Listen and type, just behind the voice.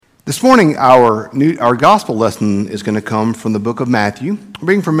This morning, our gospel lesson is going to come from the book of Matthew. We're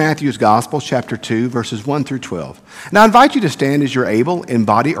reading from Matthew's Gospel, chapter 2, verses 1 through 12. Now, I invite you to stand as you're able, in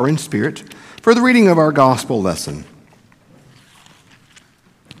body or in spirit, for the reading of our gospel lesson.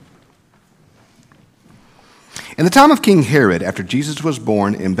 In the time of King Herod, after Jesus was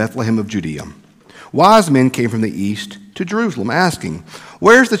born in Bethlehem of Judea, wise men came from the east to Jerusalem, asking,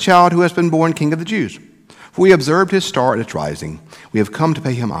 "Where is the child who has been born King of the Jews? For we observed his star at its rising. We have come to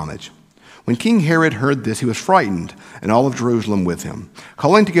pay him homage." When King Herod heard this, he was frightened, and all of Jerusalem with him.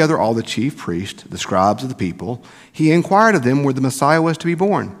 Calling together all the chief priests, the scribes of the people, he inquired of them where the Messiah was to be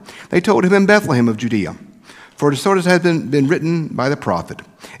born. They told him in Bethlehem of Judea. For so it had been written by the prophet,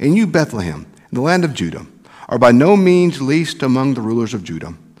 "And you, Bethlehem, in the land of Judah, are by no means least among the rulers of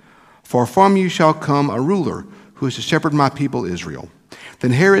Judah. For from you shall come a ruler who is to shepherd my people Israel."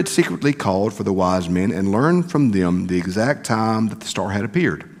 Then Herod secretly called for the wise men and learned from them the exact time that the star had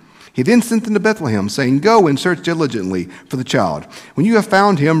appeared. He then sent them to Bethlehem, saying, "Go and search diligently for the child. When you have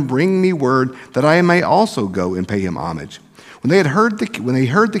found him, bring me word that I may also go and pay him homage." When they heard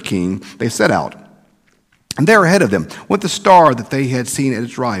the king, they set out. And there ahead of them went the star that they had seen at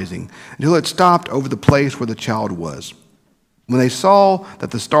its rising, until it stopped over the place where the child was. When they saw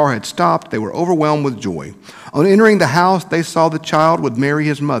that the star had stopped, they were overwhelmed with joy. On entering the house, they saw the child with Mary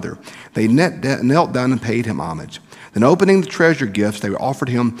his mother. They knelt down and paid him homage. Then opening the treasure gifts, they offered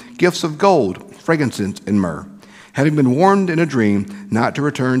him gifts of gold, frankincense, and myrrh. Having been warned in a dream not to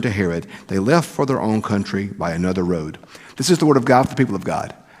return to Herod, they left for their own country by another road. This is the word of God for the people of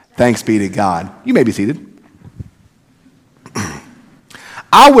God. Thanks be to God. You may be seated.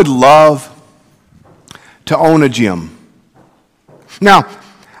 I would love to own a gym. Now,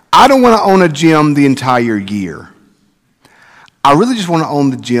 I don't want to own a gym the entire year. I really just want to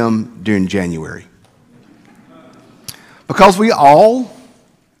own the gym during January. Because we all,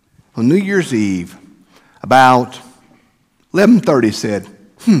 on New Year's Eve, about 11:30 said,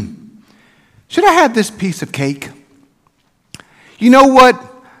 should I have this piece of cake? You know what?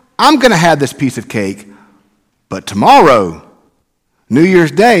 I'm going to have this piece of cake, but tomorrow, New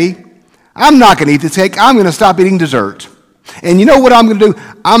Year's Day, I'm not going to eat this cake. I'm going to stop eating dessert. And you know what I'm going to do?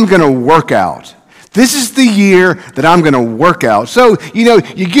 I'm going to work out. This is the year that I'm going to work out. So,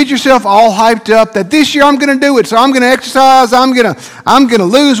 you get yourself all hyped up that this year I'm going to do it. So I'm going to exercise. I'm going to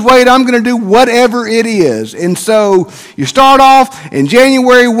lose weight. I'm going to do whatever it is. And so you start off in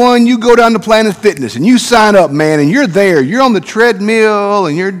January 1, you go down to Planet Fitness and you sign up, man, and you're there. You're on the treadmill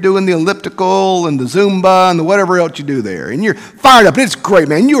and you're doing the elliptical and the Zumba and the whatever else you do there. And you're fired up. And it's great,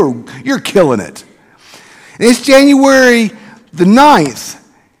 man. You're killing it. And it's January the 9th,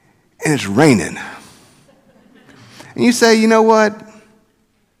 and it's raining. And you say, you know what?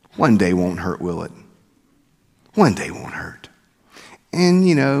 One day won't hurt, will it? One day won't hurt. And,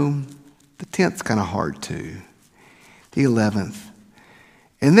 the 10th's kind of hard too. The 11th.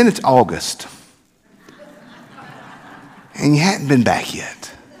 And then it's August. And you hadn't been back yet.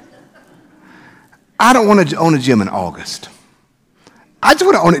 I don't want to own a gym in August. I just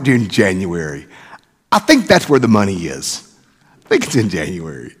want to own it during January. I think that's where the money is. I think it's in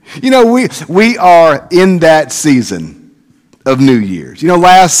January. We are in that season of New Year's.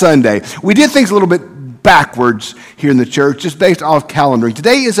 Last Sunday, we did things a little bit backwards here in the church, just based off calendaring.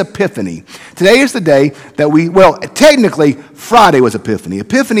 Today is Epiphany. Today is the day that technically Friday was Epiphany.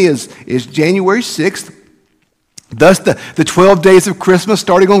 Epiphany is January 6th. Thus, the 12 days of Christmas,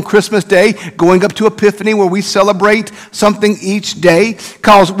 starting on Christmas Day, going up to Epiphany, where we celebrate something each day.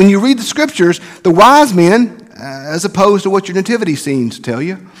 Because when you read the scriptures, the wise men, as opposed to what your nativity scenes tell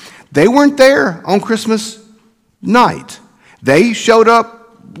you, they weren't there on Christmas night. They showed up,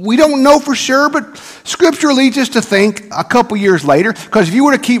 we don't know for sure, but Scripture leads us to think a couple years later, because if you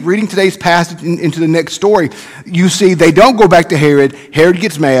were to keep reading today's passage into the next story, you see they don't go back to Herod. Herod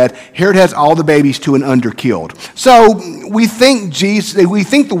gets mad. Herod has all the babies to and under killed. So we think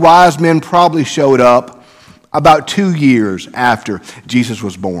the wise men probably showed up about 2 years after Jesus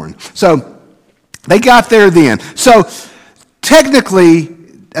was born. So they got there then. So technically,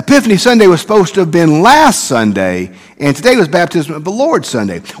 Epiphany Sunday was supposed to have been last Sunday, and today was Baptism of the Lord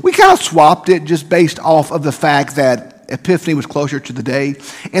Sunday. We kind of swapped it just based off of the fact that Epiphany was closer to the day.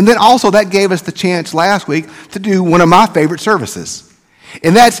 And then also that gave us the chance last week to do one of my favorite services,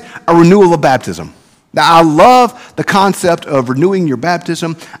 and that's a renewal of baptism. Now, I love the concept of renewing your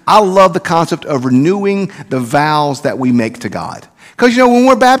baptism. I love the concept of renewing the vows that we make to God. Because, when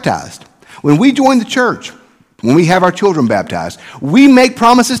we're baptized, when we join the church, when we have our children baptized, we make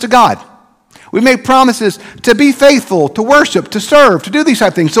promises to God. We make promises to be faithful, to worship, to serve, to do these type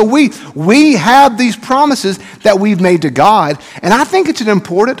of things. So we have these promises that we've made to God. And I think it's an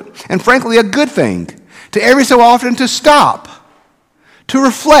important and frankly a good thing to every so often to stop, to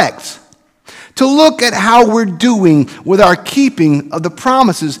reflect, to look at how we're doing with our keeping of the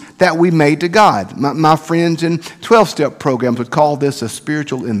promises that we made to God. My friends in 12-step programs would call this a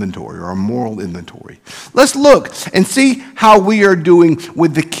spiritual inventory or a moral inventory. Let's look and see how we are doing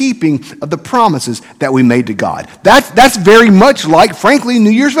with the keeping of the promises that we made to God. That's very much like, frankly, New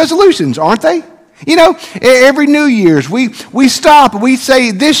Year's resolutions, aren't they? You know, every New Year's we stop and we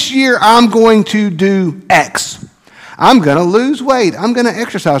say, this year I'm going to do X. I'm going to lose weight. I'm going to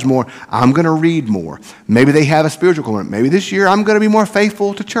exercise more. I'm going to read more. Maybe they have a spiritual commitment. Maybe this year I'm going to be more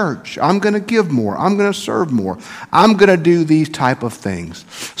faithful to church. I'm going to give more. I'm going to serve more. I'm going to do these type of things.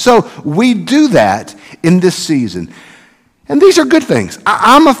 So we do that in this season. And these are good things.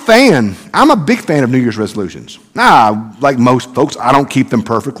 I'm a fan. I'm a big fan of New Year's resolutions. Now, like most folks, I don't keep them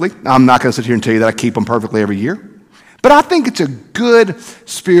perfectly. I'm not going to sit here and tell you that I keep them perfectly every year. But I think it's a good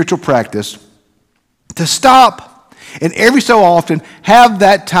spiritual practice to stop and every so often have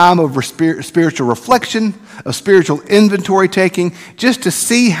that time of spiritual reflection, of spiritual inventory taking, just to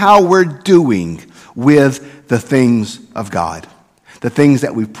see how we're doing with the things of God, the things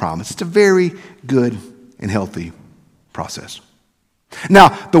that we've promised. It's a very good and healthy process. Now,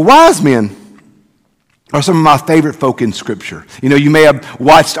 the wise men are some of my favorite folk in Scripture. You know, you may have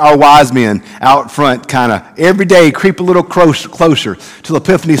watched our wise men out front kind of every day creep a little closer till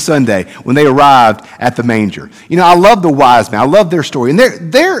Epiphany Sunday when they arrived at the manger. You know, I love the wise men. I love their story. And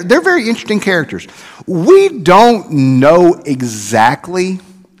they're very interesting characters. We don't know exactly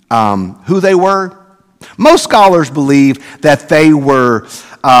who they were. Most scholars believe that they were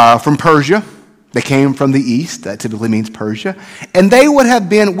from Persia. They came from the east. That typically means Persia. And they would have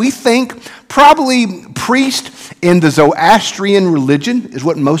been, we think, probably priests in the Zoroastrian religion is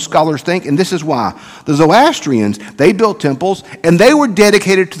what most scholars think. And this is why. The Zoroastrians, they built temples and they were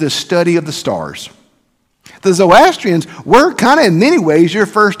dedicated to the study of the stars. The Zoroastrians were kind of in many ways your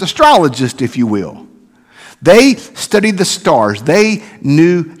first astrologist, if you will. They studied the stars. They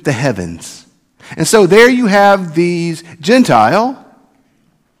knew the heavens. And so there you have these Gentile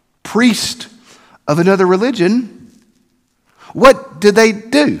priests of another religion. What did they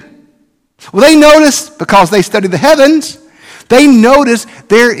do? Well, they noticed, because they studied the heavens, they noticed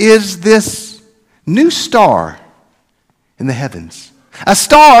there is this new star in the heavens. A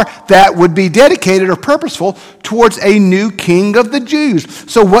star that would be dedicated or purposeful towards a new king of the Jews.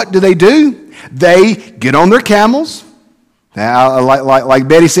 So what do? They get on their camels. Now, like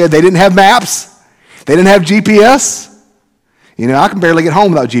Betty said, they didn't have maps. They didn't have GPS. You know, I can barely get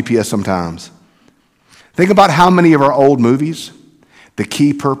home without GPS sometimes. Think about how many of our old movies, the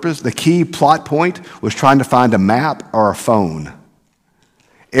key purpose, the key plot point was trying to find a map or a phone.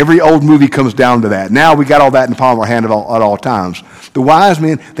 Every old movie comes down to that. Now we got all that in the palm of our hand at all times. The wise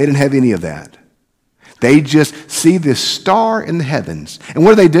men, they didn't have any of that. They just see this star in the heavens. And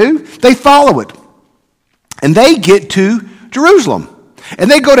what do? They follow it. And they get to Jerusalem.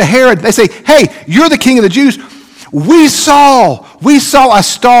 And they go to Herod. They say, hey, you're the king of the Jews. We saw a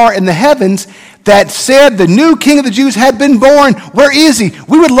star in the heavens that said the new king of the Jews had been born. Where is he?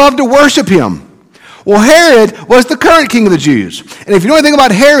 We would love to worship him. Well, Herod was the current king of the Jews. And if you know anything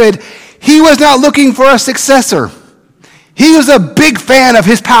about Herod, he was not looking for a successor. He was a big fan of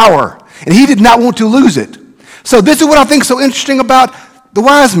his power, and he did not want to lose it. So this is what I think is so interesting about the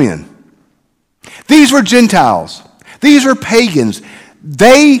wise men. These were Gentiles. These were pagans.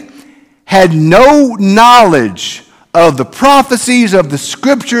 They had no knowledge of the prophecies, of the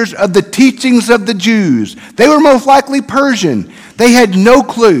scriptures, of the teachings of the Jews. They were most likely Persian. They had no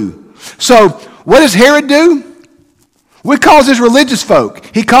clue. So what does Herod do? He calls his religious folk.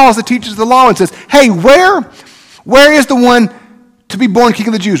 He calls the teachers of the law and says, hey, where is the one to be born king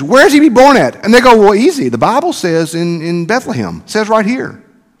of the Jews? Where is he be born at? And they go, well, easy. The Bible says in Bethlehem. It says right here.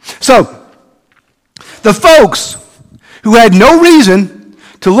 So the folks who had no reason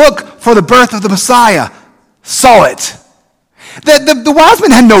to look for the birth of the Messiah saw it. The wise men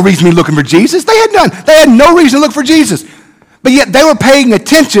had no reason to be looking for Jesus. They had none. They had no reason to look for Jesus. But yet they were paying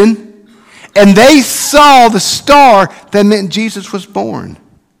attention, and they saw the star that meant Jesus was born.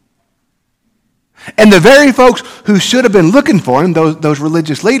 And the very folks who should have been looking for him, those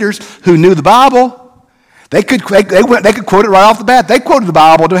religious leaders who knew the Bible, they could quote it right off the bat. They quoted the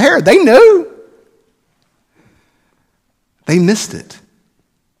Bible to Herod. They knew. They missed it.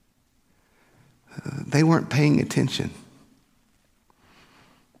 They weren't paying attention.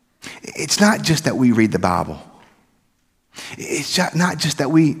 It's not just that we read the Bible. It's not just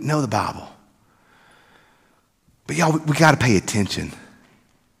that we know the Bible. But y'all, we got to pay attention.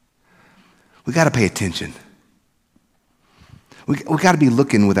 We got to pay attention. We got to be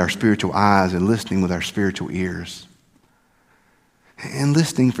looking with our spiritual eyes and listening with our spiritual ears. And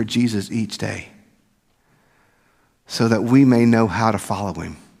listening for Jesus each day so that we may know how to follow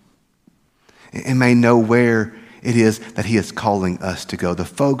him and may know where it is that he is calling us to go. The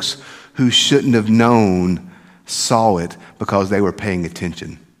folks who shouldn't have known saw it because they were paying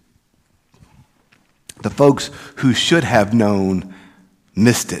attention. The folks who should have known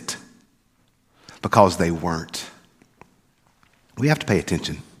missed it because they weren't. We have to pay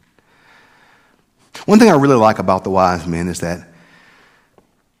attention. One thing I really like about the wise men is that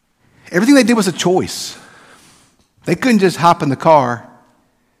everything they did was a choice. They couldn't just hop in the car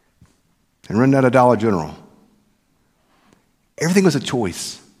and run out of Dollar General. Everything was a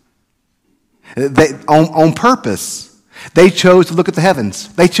choice. On purpose, they chose to look at the heavens.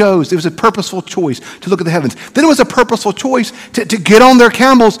 It was a purposeful choice to look at the heavens. Then it was a purposeful choice to get on their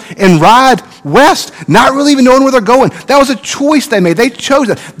camels and ride west, not really even knowing where they're going. That was a choice they made. They chose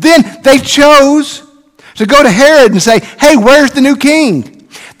that. Then they chose to go to Herod and say, hey, where's the new king?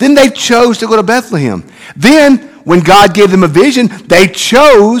 Then they chose to go to Bethlehem. Then, when God gave them a vision, they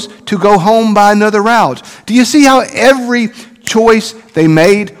chose to go home by another route. Do you see how every choice they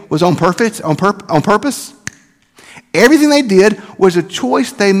made was on purpose? Everything they did was a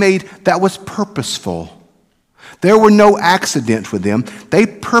choice they made that was purposeful. There were no accidents with them. They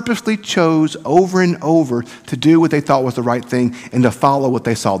purposely chose over and over to do what they thought was the right thing and to follow what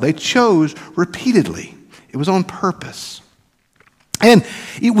they saw. They chose repeatedly. It was on purpose. And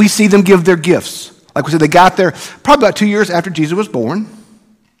we see them give their gifts. Like we said, they got there probably about 2 years after Jesus was born.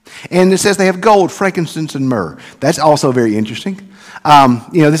 And it says they have gold, frankincense, and myrrh. That's also very interesting.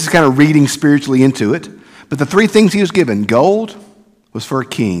 This is kind of reading spiritually into it. But the three things he was given, gold was for a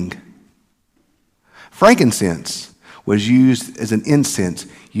king. Frankincense was used as an incense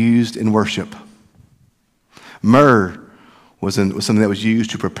used in worship. Myrrh was something that was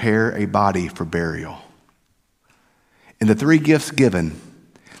used to prepare a body for burial. In the three gifts given,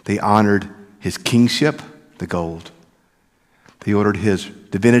 they honored his kingship, the gold. They honored his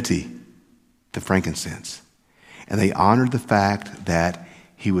divinity, the frankincense. And they honored the fact that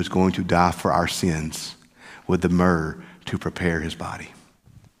he was going to die for our sins with the myrrh to prepare his body.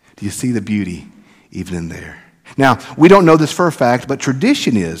 Do you see the beauty even in there? Now, we don't know this for a fact, but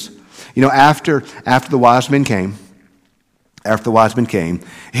tradition is, after the wise men came,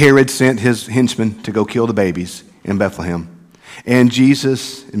 Herod sent his henchmen to go kill the babies in Bethlehem. And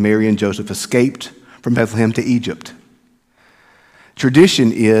Jesus and Mary and Joseph escaped from Bethlehem to Egypt.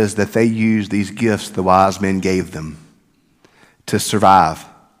 Tradition is that they used these gifts the wise men gave them to survive.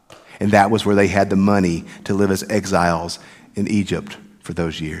 And that was where they had the money to live as exiles in Egypt for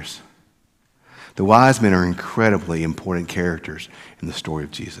those years. The wise men are incredibly important characters in the story of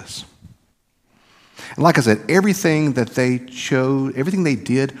Jesus. And like I said, everything that they chose, everything they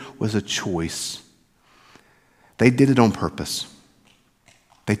did was a choice. They did it on purpose.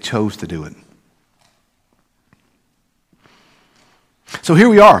 They chose to do it. So here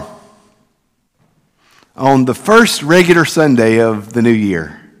we are on the first regular Sunday of the new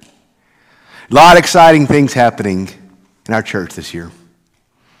year. A lot of exciting things happening in our church this year.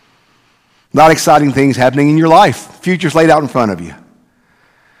 A lot of exciting things happening in your life. Future's laid out in front of you.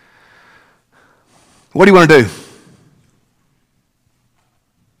 What do you want to do?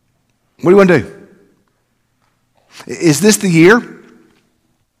 What do you want to do? Is this the year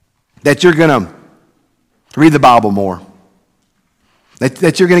that you're going to read the Bible more?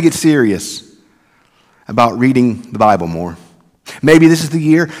 That you're going to get serious about reading the Bible more? Maybe this is the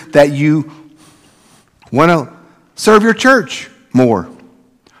year that you want to serve your church more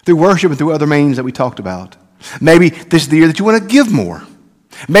through worship and through other means that we talked about. Maybe this is the year that you want to give more.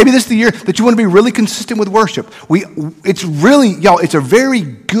 Maybe this is the year that you want to be really consistent with worship. It's a very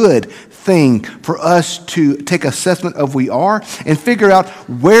good thing for us to take assessment of we are and figure out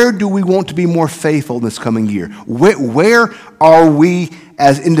where do we want to be more faithful this coming year. Where are we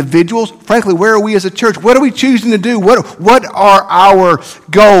as individuals? Frankly, where are we as a church? What are we choosing to do? What are our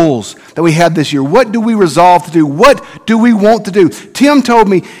goals that we have this year? What do we resolve to do? What do we want to do? Tim told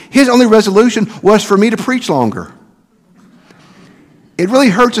me his only resolution was for me to preach longer. It really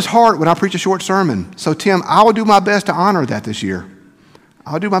hurts his heart when I preach a short sermon. So, Tim, I will do my best to honor that this year.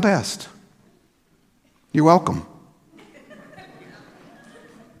 I'll do my best. You're welcome.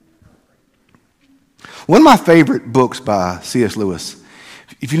 One of my favorite books by C.S. Lewis,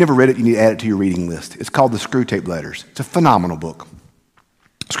 if you've never read it, you need to add it to your reading list. It's called The Screwtape Letters. It's a phenomenal book.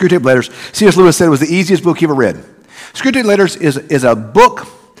 Screwtape Letters, C.S. Lewis said it was the easiest book he ever read. Screwtape Letters is a book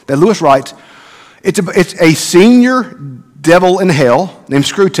that Lewis writes It's a senior devil in hell named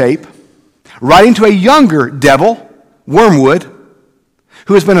Screwtape writing to a younger devil, Wormwood,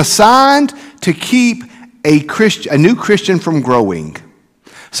 who has been assigned to keep a new Christian from growing.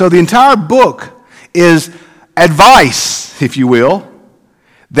 So the entire book is advice, if you will,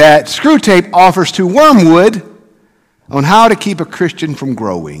 that Screwtape offers to Wormwood on how to keep a Christian from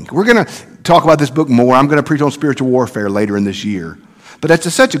growing. We're going to talk about this book more. I'm going to preach on spiritual warfare later in this year. But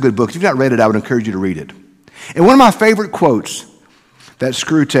that's such a good book. If you've not read it, I would encourage you to read it. And one of my favorite quotes that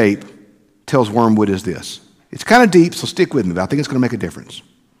Screwtape tells Wormwood is this. It's kind of deep, so stick with me, but I think it's going to make a difference.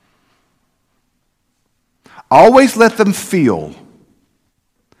 Always let them feel,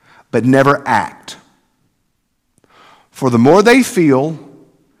 but never act. For the more they feel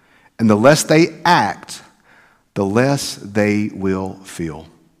and the less they act, the less they will feel.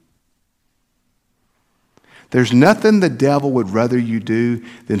 There's nothing the devil would rather you do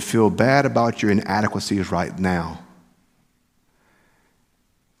than feel bad about your inadequacies right now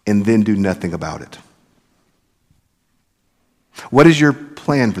and then do nothing about it. What is your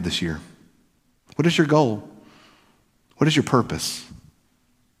plan for this year? What is your goal? What is your purpose?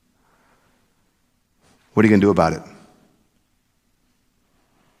 What are you going to do about it?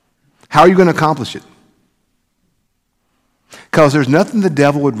 How are you going to accomplish it? Because there's nothing the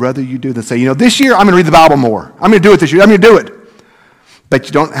devil would rather you do than say, this year I'm going to read the Bible more. I'm going to do it this year. I'm going to do it. But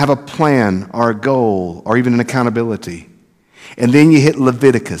you don't have a plan or a goal or even an accountability. And then you hit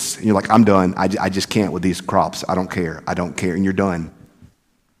Leviticus and you're like, I'm done. I just can't with these crops. I don't care. And you're done.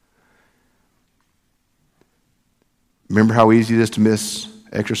 Remember how easy it is to miss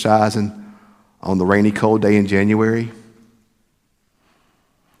exercising on the rainy, cold day in January?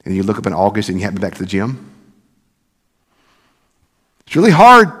 And you look up in August and you happen back to the gym? It's really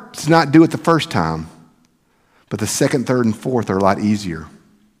hard to not do it the first time, but the second, third, and fourth are a lot easier.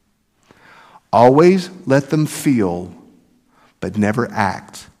 Always let them feel, but never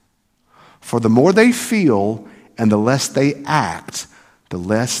act. For the more they feel and the less they act, the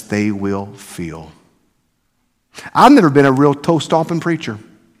less they will feel. I've never been a real toe-stomping preacher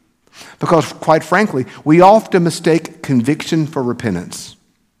because, quite frankly, we often mistake conviction for repentance.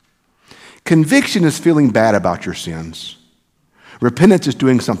 Conviction is feeling bad about your sins. Repentance is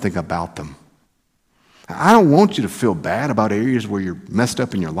doing something about them. I don't want you to feel bad about areas where you're messed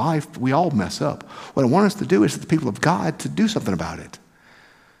up in your life. We all mess up. What I want us to do is, the people of God, to do something about it.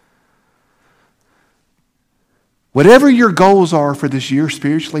 Whatever your goals are for this year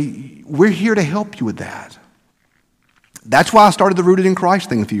spiritually, we're here to help you with that. That's why I started the Rooted in Christ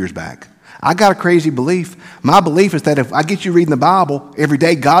thing a few years back. I got a crazy belief. My belief is that if I get you reading the Bible every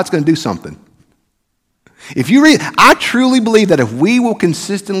day, God's going to do something. If you read, I truly believe that if we will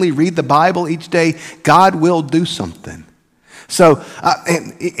consistently read the Bible each day, God will do something. So,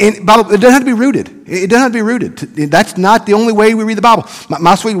 it doesn't have to be rooted. It doesn't have to be rooted. That's not the only way we read the Bible.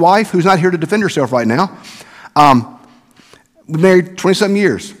 My sweet wife, who's not here to defend herself right now, we married 20-something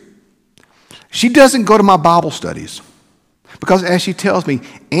years. She doesn't go to my Bible studies because, as she tells me,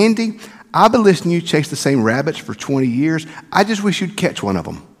 Andy, I've been listening to you chase the same rabbits for 20 years. I just wish you'd catch one of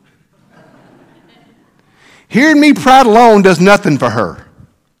them. Hearing me prattle on does nothing for her.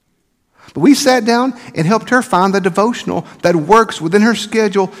 But we sat down and helped her find the devotional that works within her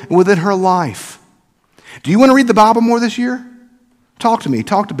schedule and within her life. Do you want to read the Bible more this year? Talk to me,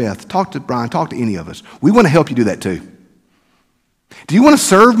 talk to Beth, talk to Brian, talk to any of us. We want to help you do that too. Do you want to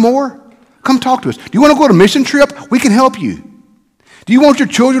serve more? Come talk to us. Do you want to go on a mission trip? We can help you. Do you want your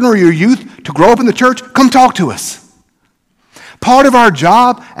children or your youth to grow up in the church? Come talk to us. Part of our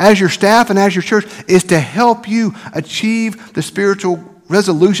job as your staff and as your church is to help you achieve the spiritual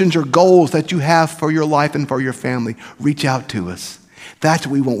resolutions or goals that you have for your life and for your family. Reach out to us. That's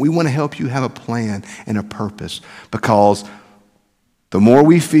what we want. We want to help you have a plan and a purpose, because the more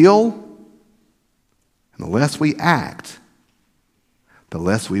we feel and the less we act, the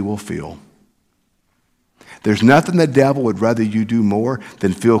less we will feel. There's nothing the devil would rather you do more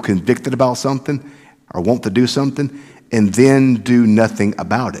than feel convicted about something or want to do something and then do nothing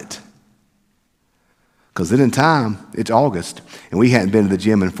about it. Because then in time, it's August, and we hadn't been to the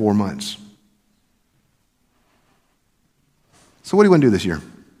gym in 4 months. So what do you want to do this year?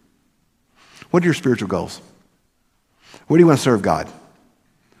 What are your spiritual goals? Where do you want to serve God?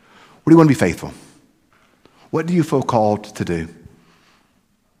 Where do you want to be faithful? What do you feel called to do?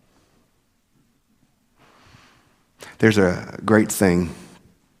 There's a great thing.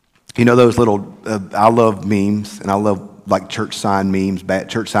 You know those little, I love memes, and I love like church sign memes, bad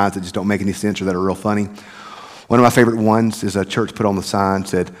church signs that just don't make any sense or that are real funny. One of my favorite ones is a church put on the sign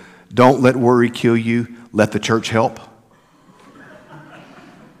said, "Don't let worry kill you, let the church help."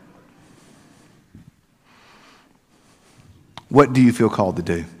 What do you feel called to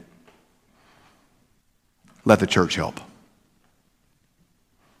do? Let the church help.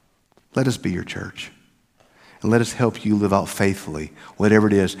 Let us be your church. And let us help you live out faithfully whatever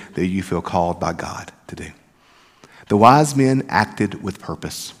it is that you feel called by God to do. The wise men acted with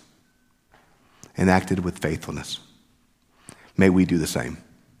purpose and acted with faithfulness. May we do the same.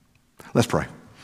 Let's pray.